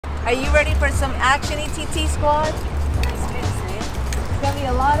Are you ready for some action, ETT squad? There's gonna be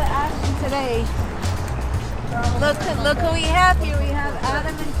a lot of action today. Look who we have here. We have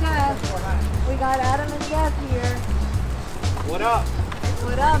Adam and Jeff. We got Adam and Jeff here. What up?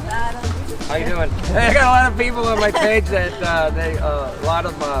 What up, Adam? How you doing? Hey, I got a lot of people on my page that a lot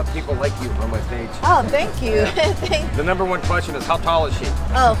of people like you on my page. Oh, thank you. Thank The number one question is, how tall is she?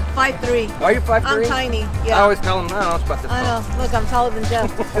 Oh, 5'3". Are you 5'3"? I'm tiny. Yeah. I always tell them, no, it's about this I tall. know. Look, I'm taller than Jeff.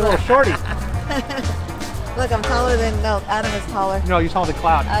 You're a little shorty. Look, I'm taller than, no, Adam is taller. No, you're taller than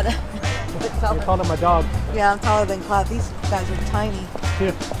Cloud. Adam. You're taller than my dog. Yeah, I'm taller than Cloud. These guys are tiny.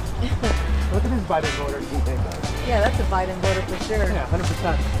 Yeah. Look at this Biden voter. Yeah, that's a Biden voter for sure. Yeah,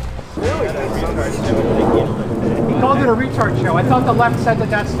 100%. Really? He called it a retard show. I thought the left said that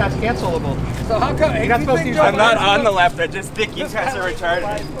that's cancelable. So how come? You're not supposed to use I'm not on the left. I just think you guys are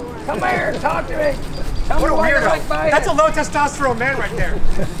retarded. Come here, talk to me. Tell me why you like Biden. That's a low testosterone man right there.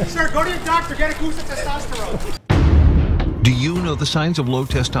 Sir, go to your doctor. Get a boost of testosterone. Do you know the signs of low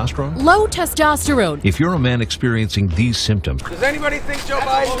testosterone? Low testosterone. If you're a man experiencing these symptoms, Does anybody think Joe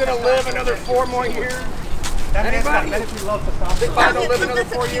Biden's going to live another 4 more years? That man's got Anybody? medically low testosterone. Think Biden will live another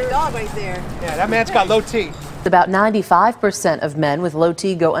That's a 4 cute years? dog right there. Yeah, that man's got low T. About 95% of men with low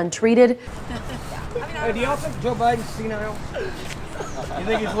T go untreated. Hey, do y'all think Joe Biden's senile? You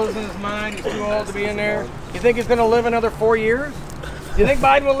think he's losing his mind? He's too old to be in there? You think he's going to live another 4 years? You think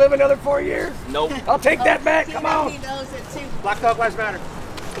Biden will live another 4 years? Nope. I'll take that back. Come on. He knows it too. Black Dog Lives Matter.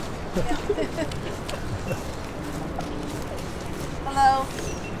 Hello.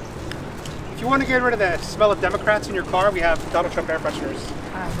 If you want to get rid of the smell of Democrats in your car, we have Donald Trump air fresheners.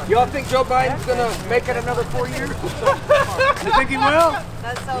 Y'all think Joe Biden's going to make it another 4 years? You think he will?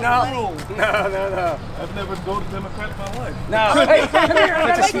 That's so No. funny. No. I've never voted Democrat in my life. No. Hey, come here.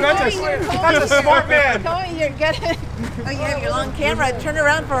 That's a smart man. Come in here, get it. Oh, you have your long camera. Turn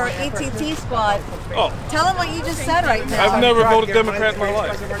around for our ETT squad. Oh. Tell them what you just said right now. I've never voted Democrat in my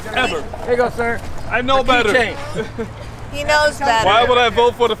life. Ever. Here you go, sir. I know better. Keychain. He knows better. Why would I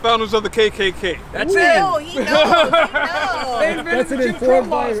vote for the founders of the KKK? That's No, it. he knows. He knows. That's an informed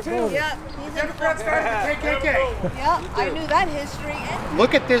vote, too. Yep, he's in Democrats started the KKK. Yeah, I knew that history. And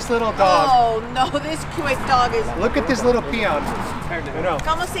Look at this little dog. oh no, this quick dog is. Look at this little peon. I know.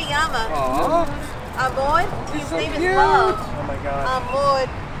 ¿Cómo se llama? Aww. Amor? His so name cute. is Love. Oh my God. Amor.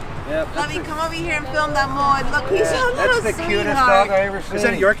 Yep. Let me come over here and film that Amor. Look, he's a That's little the sweetheart. cutest dog I ever seen. Is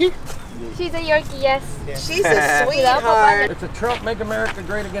that a Yorkie? She's a Yorkie, yes. She's a sweetheart. It's a Trump Make America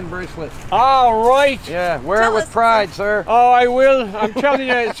Great Again bracelet. All right. Yeah, wear Tell it with us- pride, sir. Oh, I will. I'm telling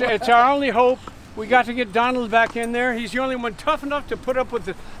you, it's our only hope. We got to get Donald back in there. He's the only one tough enough to put up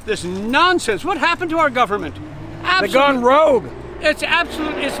with this nonsense. What happened to our government? They've gone rogue. It's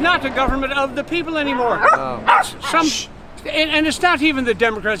it's not the government of the people anymore. It's and it's not even the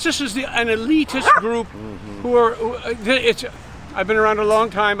Democrats. This is an elitist group I've been around a long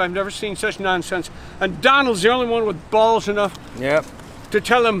time. I've never seen such nonsense. And Donald's the only one with balls enough Yep. to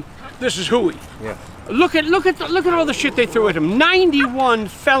tell him this is hooey. Yeah. Look at all the shit they threw at him. 91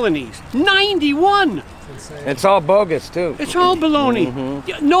 felonies. 91. It's all bogus, too. It's all baloney.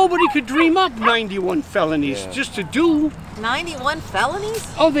 Yeah, nobody could dream up 91 felonies just to do. 91 felonies?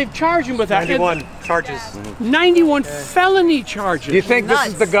 Oh, they've charged him with that. 91 charges. 91 felony charges. Do you think this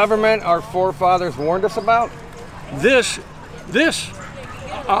is Nuts. the government our forefathers warned us about? This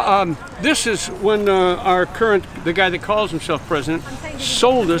is when the guy that calls himself president,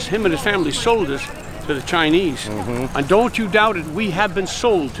 sold us, him and his family sold us to the Chinese. And don't you doubt it, we have been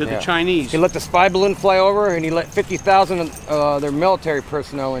sold to the Chinese. He let the spy balloon fly over, and he let 50,000 of their military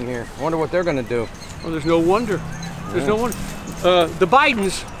personnel in here. I wonder what they're going to do. Well, there's no wonder. There's no wonder. The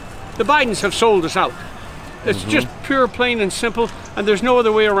Bidens have sold us out. It's just pure, plain and simple, and there's no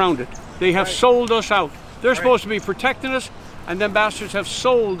other way around it. They have sold us out. They're supposed to be protecting us, and them bastards have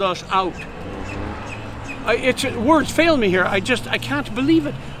sold us out. Words fail me here. I can't believe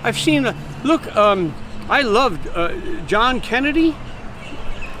it. I've seen I loved John Kennedy.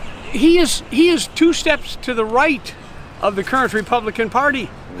 He is 2 steps to the right of the current Republican Party,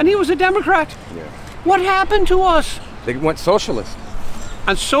 and he was a Democrat. Yeah. What happened to us? They went socialist.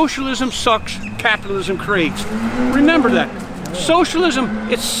 And socialism sucks, capitalism creates. Remember that. Socialism,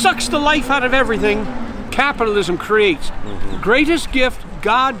 it sucks the life out of everything. Capitalism creates. The greatest gift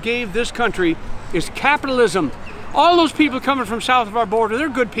God gave this country is capitalism. All those people coming from south of our border, they're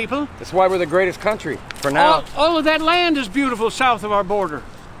good people. That's why we're the greatest country, for now. All of that land is beautiful south of our border.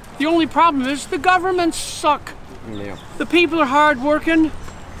 The only problem is the governments suck. Yeah. The people are hardworking.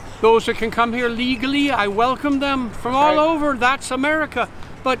 Those that can come here legally, I welcome them from all over. That's America.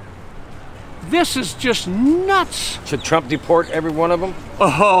 But This is just nuts. Should Trump deport every one of them?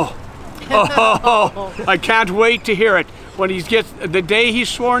 Oh, I can't wait to hear it when he gets the day he's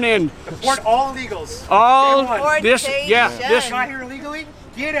sworn in. Deport all illegals. All this, Deportation. yeah, this, Not here illegally.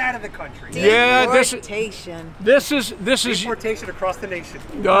 Get out of the country. yeah, Deportation. this is. Deportation across the nation.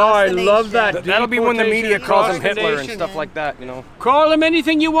 Oh, I the love nation. that. That'll be when the media Deportation calls him across the Hitler and nation. stuff like that, you know. Call him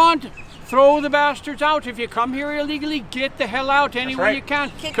anything you want. Throw the bastards out. If you come here illegally, get the hell out any way right. you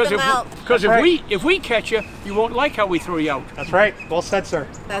can. Kick them out. Because if we catch you, you won't like how we throw you out. That's right. Well said, sir.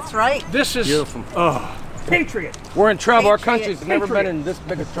 That's right. This is Beautiful. Patriot. We're in trouble. Our Patriot. country's never been in this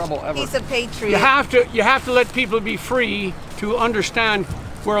big of trouble ever. He's a patriot. you have to let people be free to understand.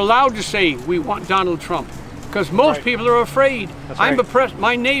 We're allowed to say we want Donald Trump because most people are afraid. I'm oppressed.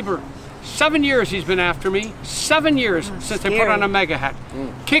 My neighbor, 7 years he's been after me. 7 years since I put on a Maga hat.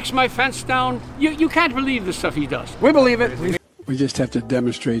 Kicks my fence down. You can't believe the stuff he does. We believe it. We just have to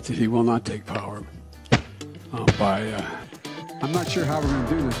demonstrate that he will not take power I'm not sure how we're going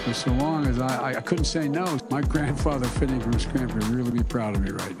to do this, but so long as I couldn't say no. My grandfather, Finney Bruce Cramp, would really be proud of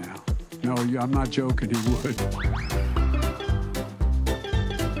me right now. No, I'm not joking, he would.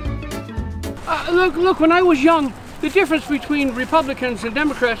 Look, when I was young, the difference between Republicans and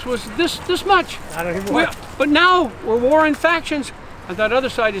Democrats was this much. I don't even want. But now we're warring factions, and that other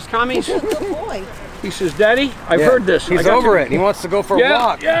side is commies. Good boy. He says, Daddy, I've heard this. He's over it. He wants to go for a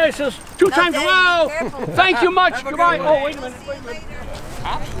walk. Yeah, he says, two times, Daddy, wow, careful. thank you much, Have a goodbye. good one. Oh, wait a minute.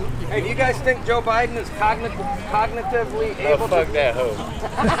 Hey, do you guys think Joe Biden is cognitively able to... Fuck that hoe.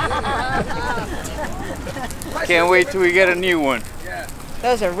 Can't wait till we get a new one.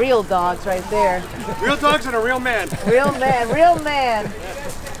 Those are real dogs right there. Real dogs and a real man. Real man, real man.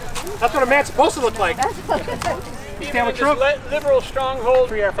 That's what a man's supposed to look like. Even in this liberal stronghold,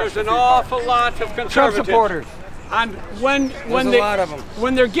 there's an awful lot of conservatives. Trump supporters. And when There's a lot of them.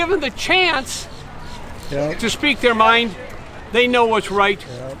 when they're given the chance to speak their mind, they know what's right.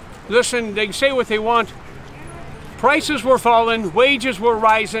 Listen, they can say what they want. Prices were falling, wages were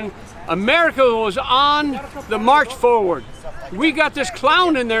rising. America was on the march forward. We got this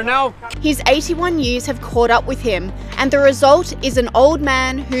clown in there now. His 81 years have caught up with him, and the result is an old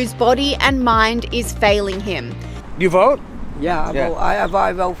man whose body and mind is failing him. You vote? Yeah,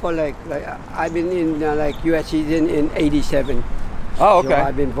 I vote for like I've been in like U.S. citizen in '87. Oh, okay. So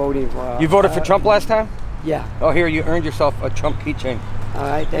I've been voting for. You voted for Trump last time? Yeah. Oh, here you earned yourself a Trump keychain. All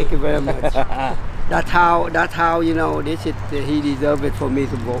right, thank you very much. That's how you know this is he deserved it for me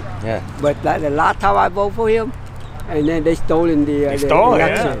to vote. Yeah. But like the last time I voted for him, and then they stolen the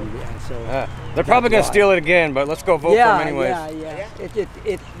election. Yeah, so they're probably gonna steal it again, but let's go vote for him anyways.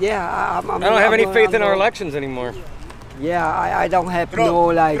 Yeah. I don't have any faith in our elections anymore. Yeah, I don't have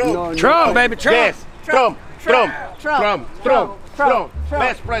no Trump, baby, Trump. Yes. Trump.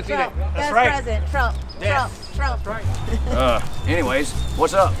 Best president. Best president. Trump. Trump. Anyways,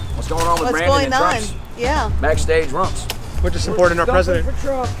 what's up? What's going on with What's Brandon going and on? Trump's Yeah. backstage rumps? We're just supporting our president.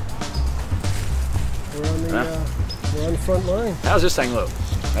 We're on the front line. How's this thing look?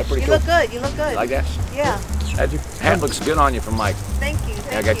 That pretty You cool. look good. You look good. Like that? Yeah. That hat looks good on you from Mike. Thank you. Yeah,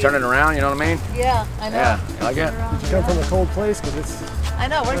 Thank I got you. to turn it around, you know what I mean? Yeah, I know. Yeah, you like that? Come from a cold place because it's I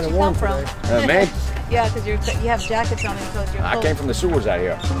know. Where'd kinda you warm come from? today. Me? Yeah, because you have jackets on and so you're I cold. came from the sewers out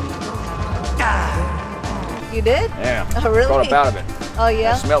here. You did? Yeah. Oh, really? Caught up out of it. Oh,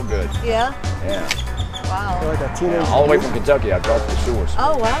 yeah? It smelled good. Yeah? Yeah. Wow. like a teenage. All the way from Kentucky, I crawled from the sewers.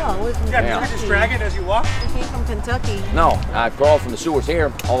 Oh, wow. We're from Yeah, Yeah. you just drag it as you walk. You came from Kentucky. No, I crawled from the sewers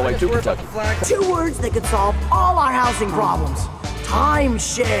here all the way to Kentucky. 2 words that could solve all our housing problems.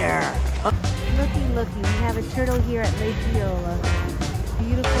 Timeshare. Looky, we have a turtle here at Lake Eola.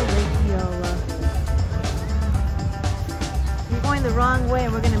 Beautiful Lake Eola. You're going the wrong way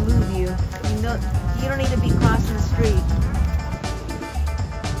and we're going to move you. You don't need to be crossing the street.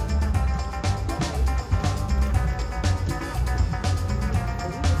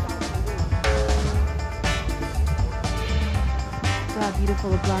 Wow,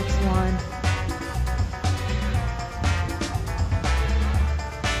 beautiful, a black swan.